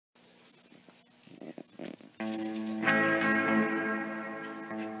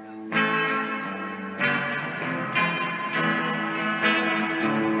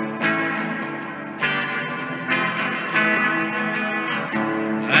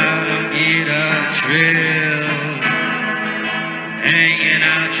Get a trail hanging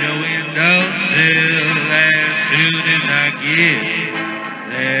out your windowsill. As soon as I get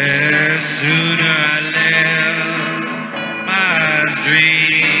there, sooner I left my eyes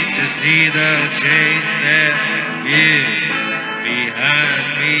dream to see the chase that is behind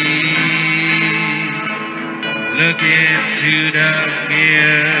me. Look into the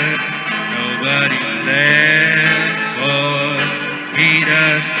mirror, nobody's left for me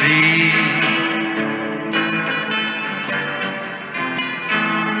to see.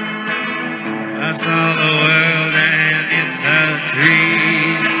 I saw the world and it's a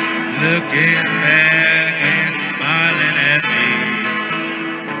creep, looking back and smiling at me.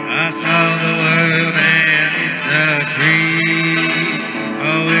 I saw the world and it's a creep,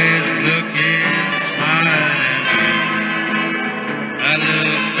 always looking, smiling at me. I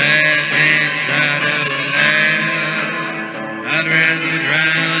look back and try to laugh, I'd rather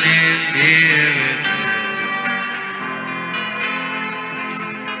drown in tears.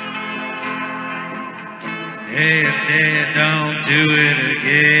 Heads dead, don't do it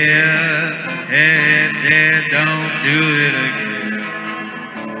again. Heads dead, don't do it again.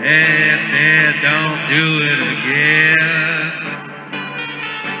 Heads dead, don't do it again.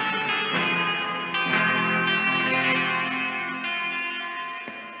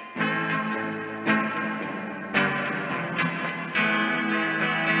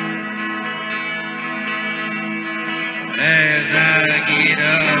 As I get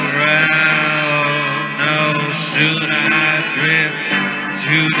around, no sooner I drift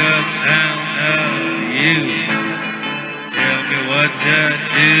to the sound of you. Tell me what to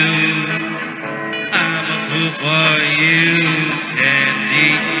do, I'm a fool for you. Can't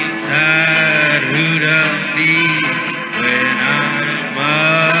decide who to be when I'm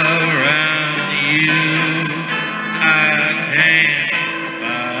around you. I can't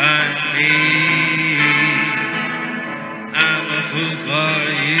find me, I'm a fool for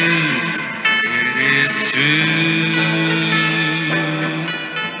you, it is true.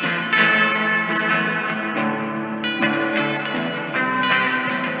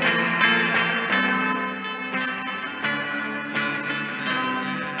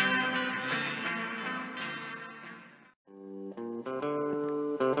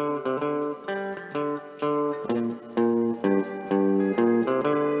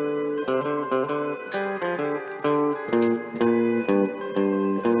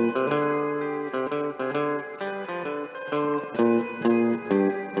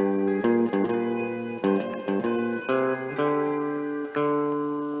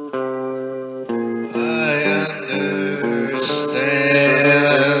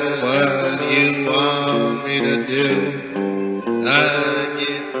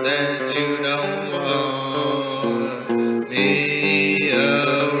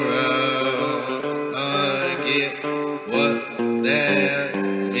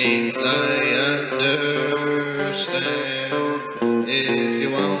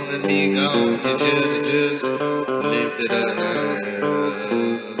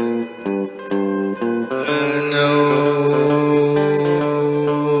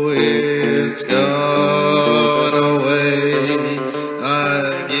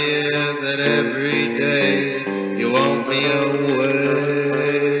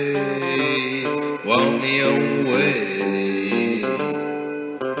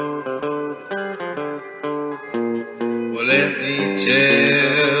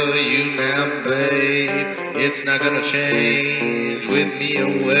 It's not gonna change with me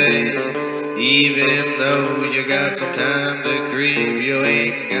away. Even though you got some time to creep, you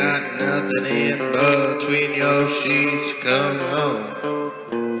ain't got nothing in between your sheets. Come on,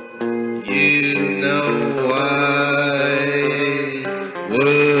 you know why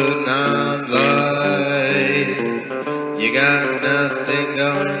would not lie. You got nothing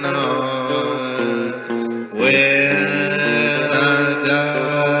going on when I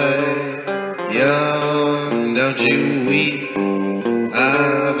die. Young, don't you weep,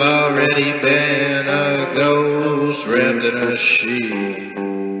 I've already been a ghost wrapped in a sheet.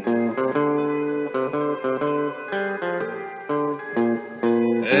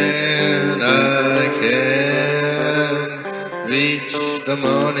 And I can't reach the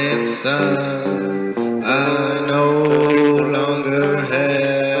morning sun. I no longer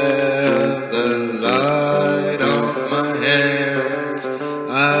have the light on my hands.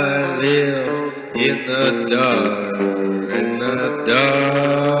 I live in the dark, in the dark.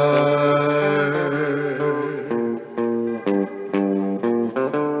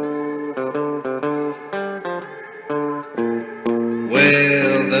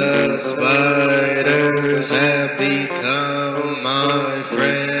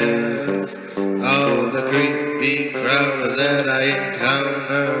 that I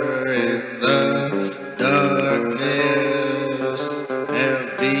encounter in the darkness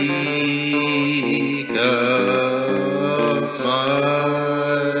have become my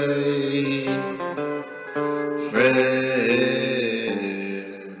friend.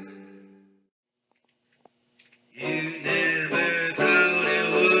 You never thought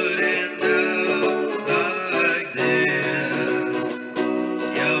it would end up like this.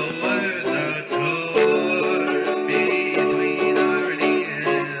 Your words are torn between irony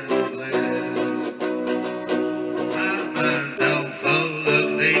and bliss. My mind's all full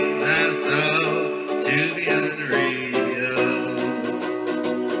of things I thought to be unreal,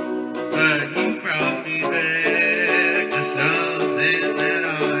 but you brought me back to something that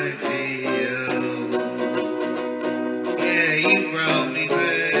I feel. Yeah, you brought me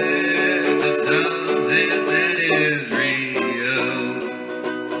back to something that is real.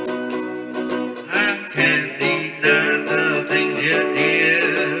 I can't deny the things you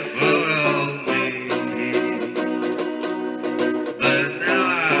did for me, but now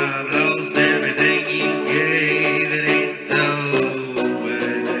I've lost everything you gave. It ain't so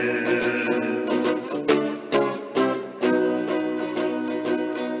well.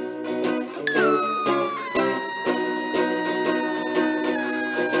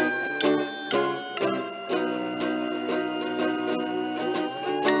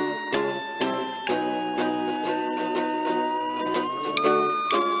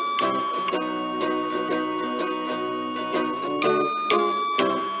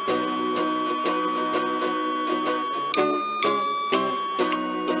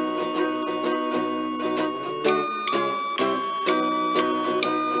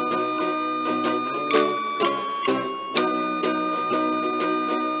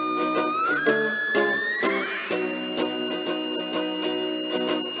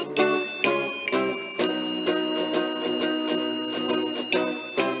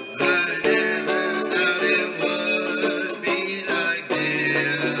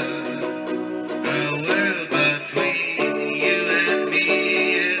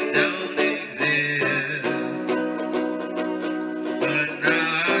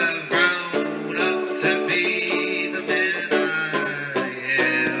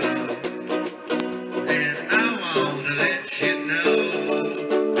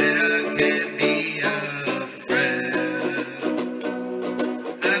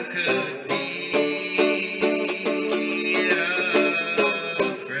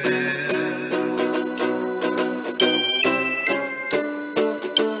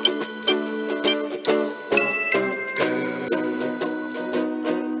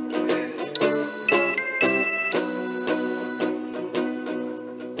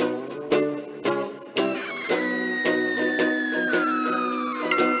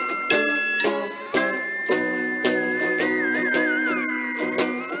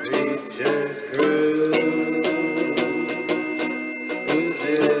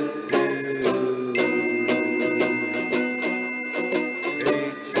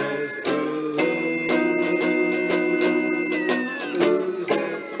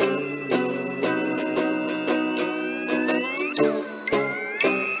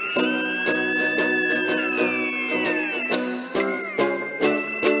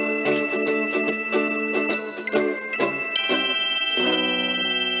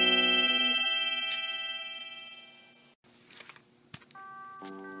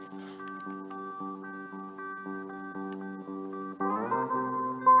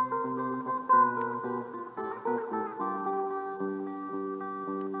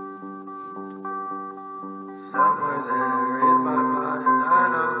 Somewhere there in my mind, I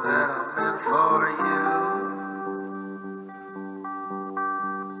know that I'm meant for you.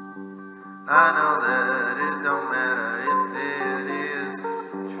 I know that it don't matter if it is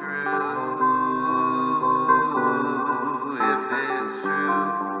true. If it's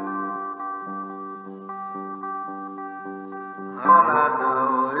true, all I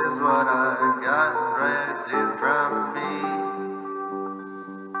know is what I got dragged in from me.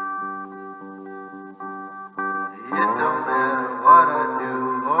 It don't matter what I do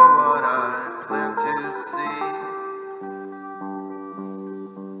or what I plan to see.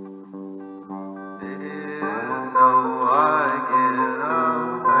 No, I get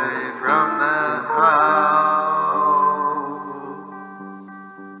away from the house.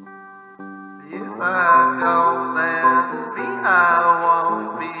 If I go, then I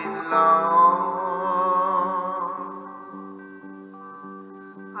won't be long.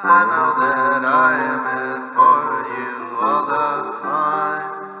 I know that I am meant for you all the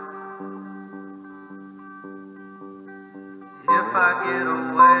time. If I get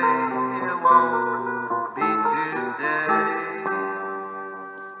away, it won't be today.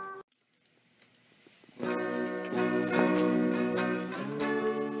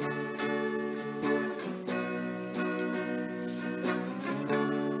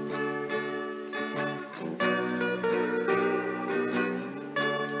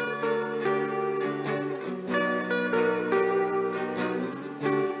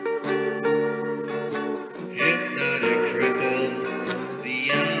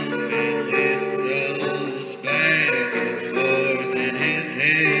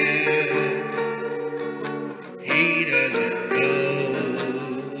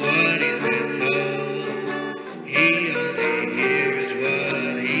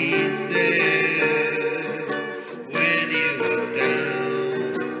 said when he was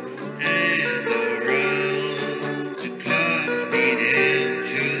down and around. The clouds beat him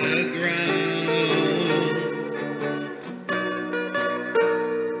to the ground.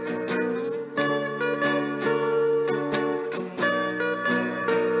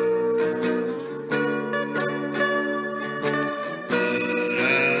 But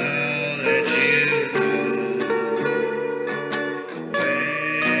I'll let you know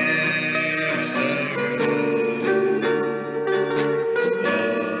where's the road.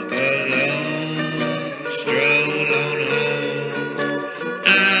 Walk alone, stroll on home.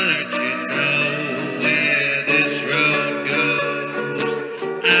 I'll let you know where this road goes.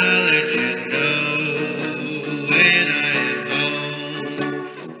 I'll let you know when I am home.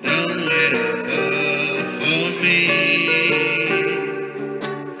 Don't wait above for me.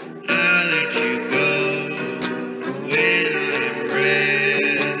 I'll let you go when I am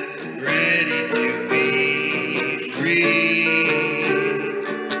ready to be free.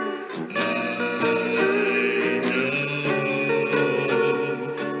 I know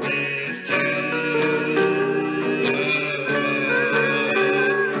there's two of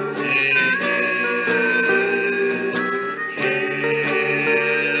us in this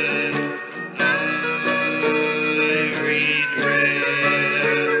head. I regret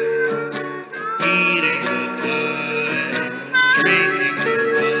eating the pie, drinking the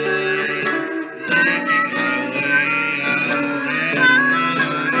wine, making my way out that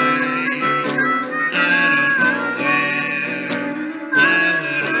night. I don't know where I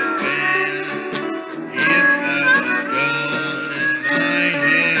would have been if I was gone in my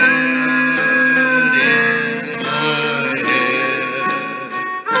head.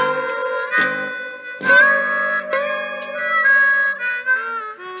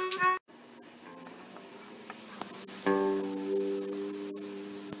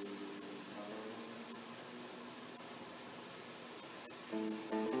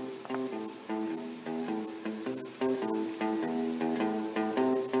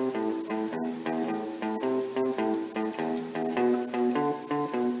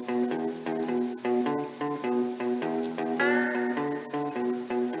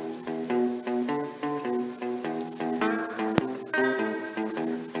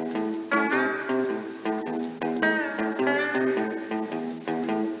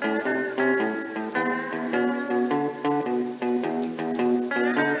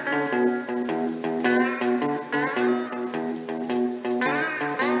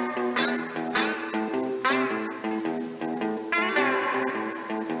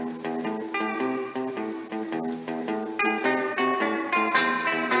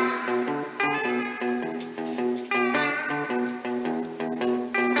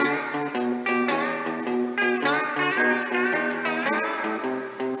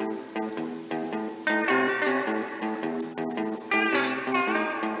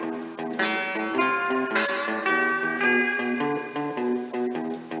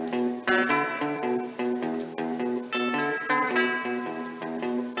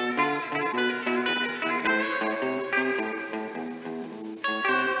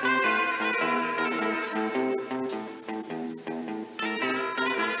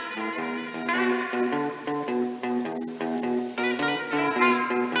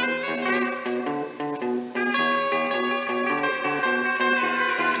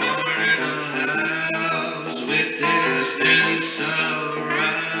 With this new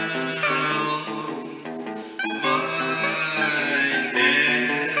surround my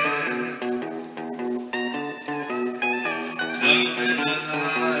head, coming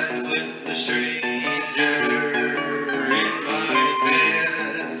alive with the stranger in my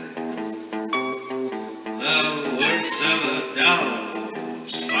bed. The works of the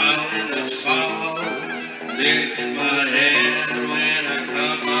dogs fall in the fall, lick in my head when I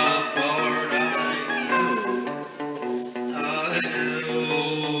come aboard.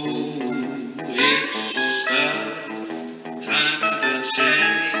 It's the time of the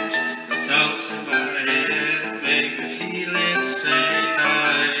change. The thoughts in my head make me feel insane.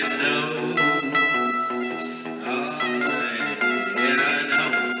 I know. Yeah, I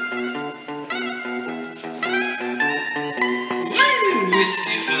know. Woo!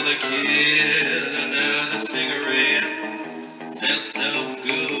 Whiskey for the kids, another cigarette. Felt so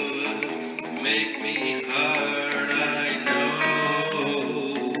good, make me hard. I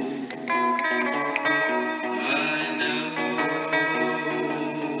know.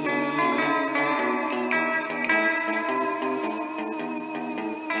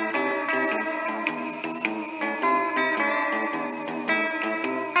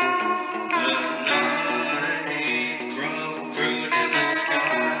 The night crawled through in the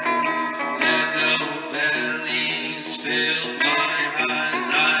sky. dreams fill my eyes.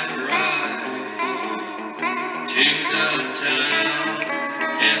 I ride to the town,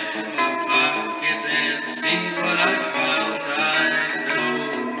 empty my pockets and see what I found. I know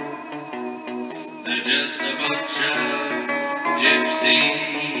they're just a bunch of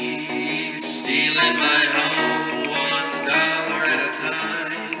gypsies stealing my home $1 at a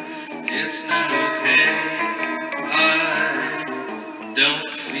time. It's not okay. I don't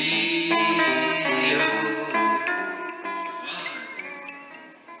feel